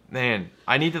 Man,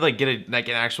 I need to like get an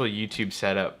actual YouTube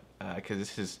setup,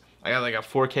 because I got like a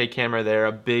 4K camera there,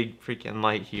 a big freaking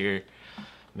light here.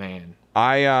 Man.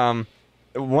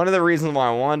 One of the reasons why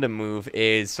I wanted to move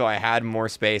is so I had more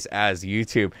space as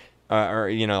YouTube.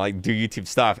 Or like do YouTube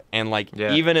stuff, and like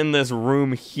even in this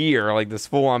room here, like this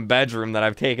full-on bedroom that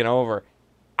I've taken over,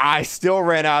 I still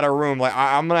ran out of room. Like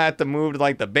I'm gonna have to move to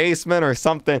like the basement or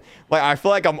something. Like I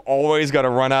feel like I'm always gonna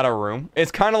run out of room.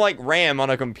 It's kind of like RAM on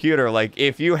a computer. Like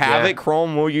if you have it,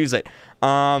 Chrome will use it.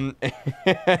 And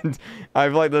I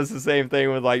feel like that's the same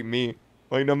thing with like me.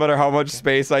 Like no matter how much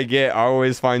space I get, I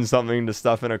always find something to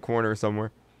stuff in a corner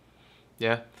somewhere.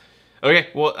 Yeah. Okay.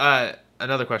 Well,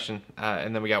 another question,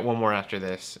 and then we got one more after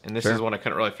this, and this is one I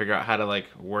couldn't really figure out how to like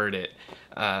word it,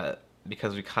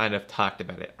 because we kind of talked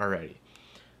about it already.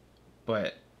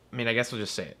 But I mean, I guess we'll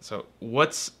just say it. So,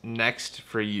 what's next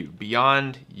for you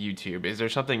beyond YouTube? Is there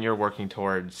something you're working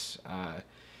towards,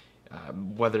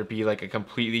 whether it be like a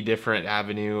completely different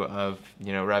avenue of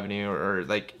revenue, or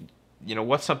like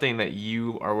what's something that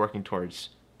you are working towards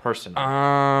personally?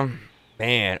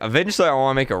 Man, eventually I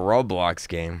want to make a Roblox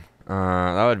game.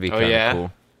 That would be kind of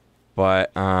cool.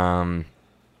 But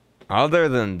other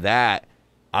than that,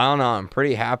 I don't know. I'm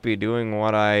pretty happy doing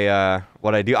what I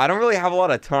do. I don't really have a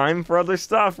lot of time for other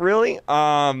stuff, really.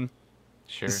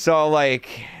 Sure. So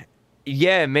like,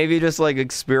 yeah, maybe just like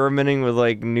experimenting with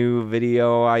like new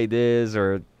video ideas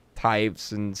or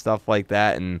types and stuff like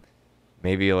that, and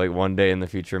maybe like one day in the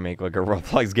future make like a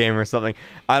Roblox game or something.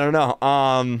 I don't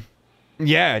know.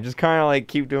 Yeah, just kind of like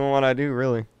keep doing what I do,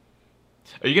 really.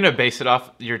 Are you gonna base it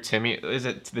off your Timmy? Is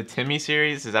it the Timmy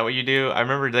series? Is that what you do? I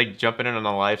remember like jumping in on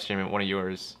a live stream at one of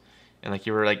yours, and like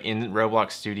you were like in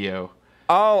Roblox Studio.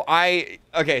 Oh,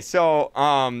 okay. So,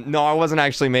 no, I wasn't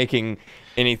actually making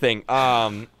anything.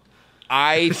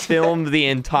 I filmed the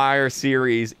entire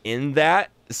series in that.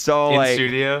 So In like,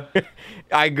 studio?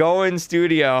 I go in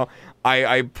studio,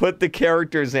 I put the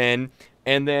characters in,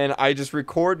 and then I just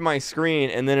record my screen,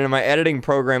 and then in my editing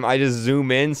program, I just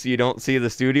zoom in so you don't see the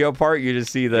studio part, you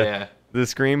just see the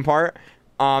screen part.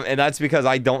 And that's because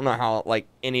I don't know how like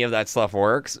any of that stuff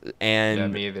works. And yeah,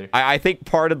 me either. I think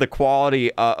part of the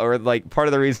quality, or like part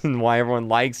of the reason why everyone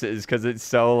likes it is because it's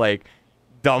so like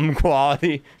dumb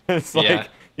quality. It's like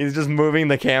he's just moving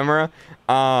the camera.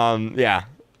 Yeah,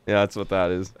 that's what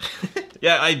that is.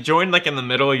 Yeah, I joined like in the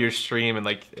middle of your stream, and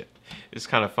like it's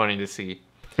kind of funny to see.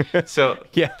 So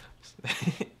yeah.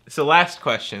 So last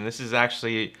question. This is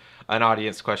actually an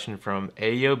audience question from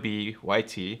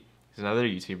AOBYT. He's another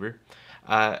YouTuber.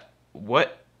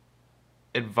 What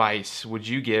advice would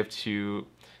you give to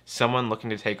someone looking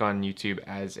to take on YouTube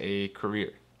as a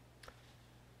career?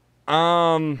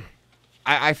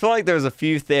 I feel like there's a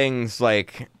few things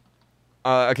like,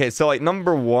 okay, so like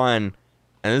number one,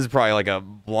 and this is probably like a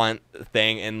blunt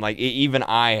thing, and like even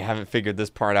I haven't figured this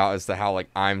part out as to how like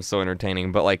I'm so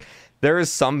entertaining, but like there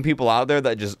is some people out there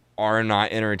that just are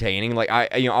not entertaining. Like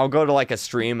I'll go to like a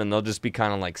stream and they'll just be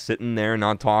kind of like sitting there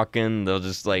not talking. They'll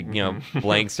just like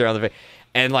blank stare on the face,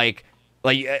 and like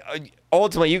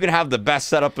ultimately you can have the best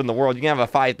setup in the world. You can have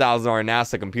a $5,000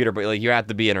 NASA computer, but like you have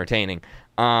to be entertaining.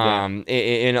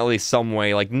 In at least some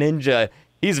way. Like Ninja,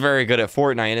 he's very good at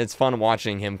Fortnite, and it's fun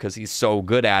watching him because he's so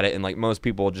good at it, and like most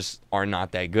people just are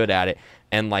not that good at it.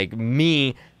 And like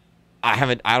me,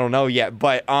 I don't know yet,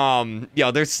 but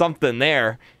there's something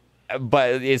there,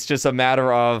 but it's just a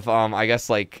matter of I guess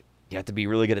like you have to be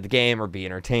really good at the game, or be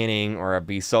entertaining, or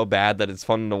be so bad that it's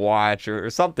fun to watch,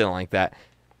 or something like that.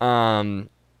 And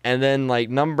then like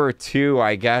number two,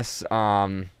 I guess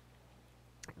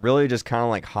really just kind of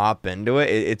like hop into it.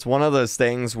 It's one of those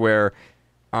things where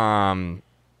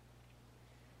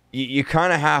you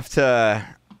kind of have to,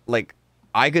 like,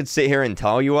 I could sit here and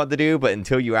tell you what to do, but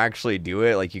until you actually do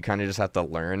it, like, you kind of just have to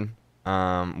learn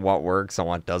what works and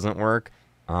what doesn't work.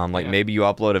 Maybe you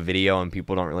upload a video and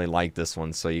people don't really like this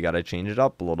one, so you got to change it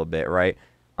up a little bit, right?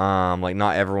 Like,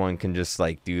 not everyone can just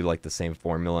like do like the same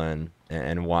formula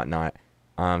and whatnot.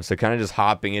 So kind of just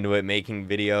hopping into it, making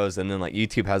videos, and then like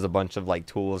YouTube has a bunch of like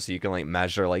tools so you can like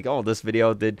measure like, oh, this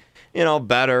video did,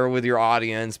 better with your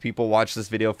audience. People watch this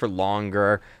video for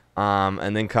longer,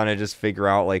 and then kind of just figure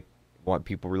out like what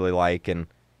people really like and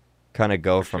kind of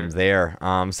go from there.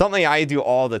 Something I do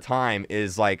all the time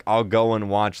is like I'll go and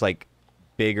watch like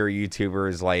bigger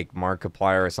YouTubers like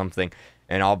Markiplier or something,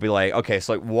 and I'll be like, okay,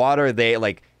 so like what are they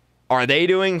like? Are they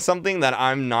doing something that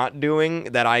I'm not doing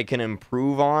that I can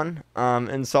improve on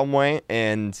in some way?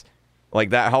 And like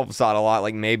that helps out a lot.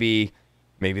 Like maybe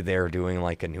they're doing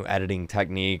like a new editing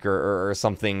technique or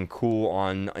something cool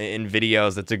in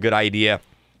videos that's a good idea,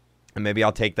 and maybe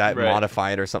I'll take that and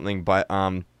modify it or something. But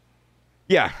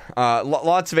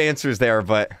lots of answers there.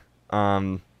 But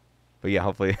yeah,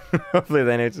 hopefully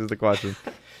that answers the question.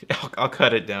 I'll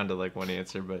cut it down to like one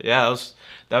answer, but yeah,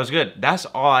 that was good. That's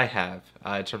all I have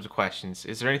in terms of questions.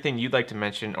 Is there anything you'd like to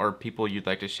mention or people you'd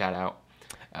like to shout out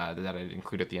that I'd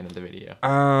include at the end of the video?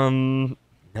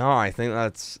 No, I think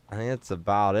that's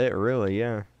about it, really.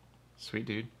 Yeah. Sweet,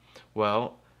 dude.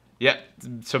 Well, yeah.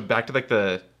 So back to like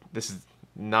this is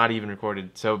not even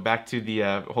recorded. So back to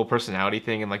the whole personality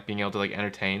thing and like being able to like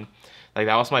entertain. Like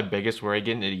that was my biggest worry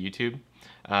getting into YouTube.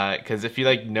 Because if you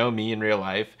like know me in real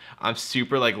life, I'm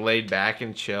super like laid back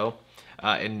and chill,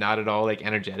 and not at all like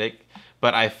energetic.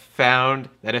 But I found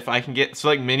that if I can get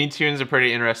like Minitune's a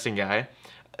pretty interesting guy,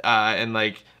 and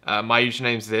like my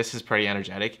username's this is pretty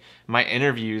energetic. My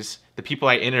interviews, the people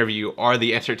I interview are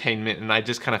the entertainment, and I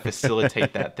just kind of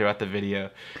facilitate that throughout the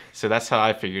video. So that's how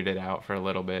I figured it out for a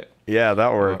little bit. Yeah,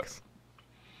 that works.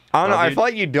 I don't know. I feel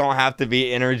like you don't have to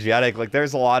be energetic. Like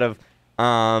there's a lot of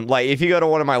like if you go to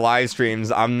one of my live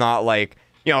streams, I'm not like,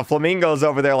 Flamingo's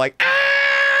over there like,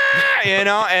 and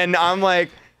I'm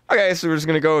like, okay, so we're just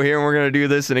gonna go here and we're gonna do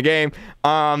this in a game.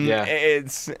 Yeah.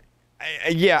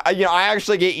 Yeah, I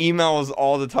actually get emails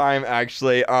all the time.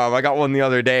 Actually, I got one the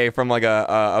other day from like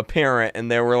a parent,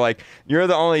 and they were like, "You're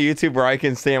the only YouTuber I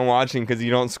can stand watching because you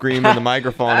don't scream in the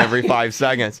microphone every 5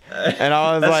 seconds." And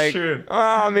I was That's like, true. "Oh,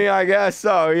 I mean, I guess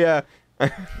so, yeah."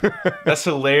 That's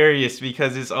hilarious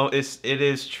because it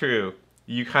is true.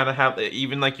 You kind of have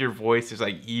even like your voice is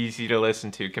like easy to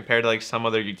listen to compared to like some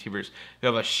other YouTubers who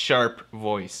have a sharp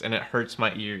voice and it hurts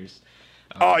my ears.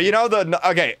 Oh,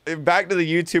 okay, back to the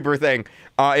YouTuber thing.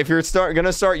 If you're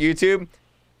gonna start YouTube,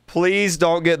 please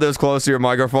don't get this close to your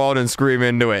microphone and scream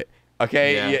into it.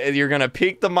 Okay, Yeah. You're gonna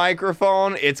peak the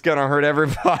microphone. It's gonna hurt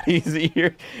everybody's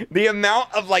ear. The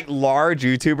amount of like large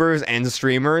YouTubers and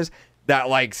streamers that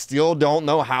like still don't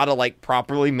know how to like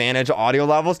properly manage audio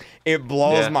levels, it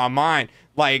blows my mind.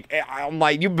 Like, I'm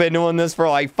like, you've been doing this for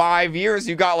like 5 years.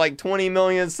 You got like 20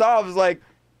 million subs. Like,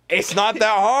 it's not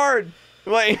that hard.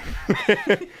 Like,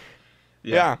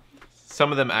 yeah.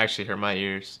 Some of them actually hurt my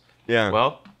ears. Yeah.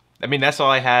 Well, I mean, that's all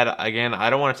I had. Again, I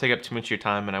don't want to take up too much of your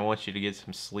time, and I want you to get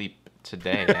some sleep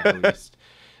today at least.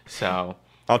 So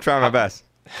I'll try my best.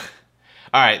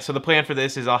 All right. So the plan for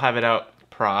this is I'll have it out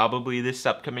probably this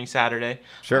upcoming Saturday.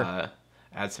 Sure.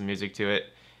 Add some music to it,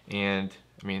 and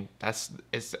I mean that's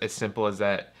as simple as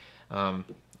that. I'll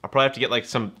probably have to get like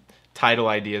some title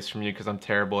ideas from you because I'm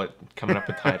terrible at coming up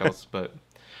with titles, but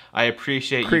I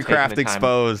appreciate you taking the time. KreekCraft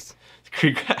exposed.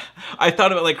 I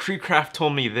thought about like KreekCraft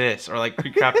told me this, or like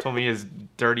KreekCraft told me his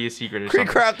dirtiest secret or something.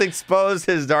 KreekCraft exposed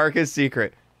his darkest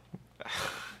secret.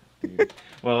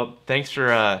 Well, thanks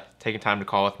for taking time to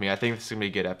call with me. I think this is gonna be a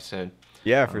good episode.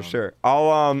 Yeah, for sure.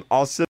 I'll sit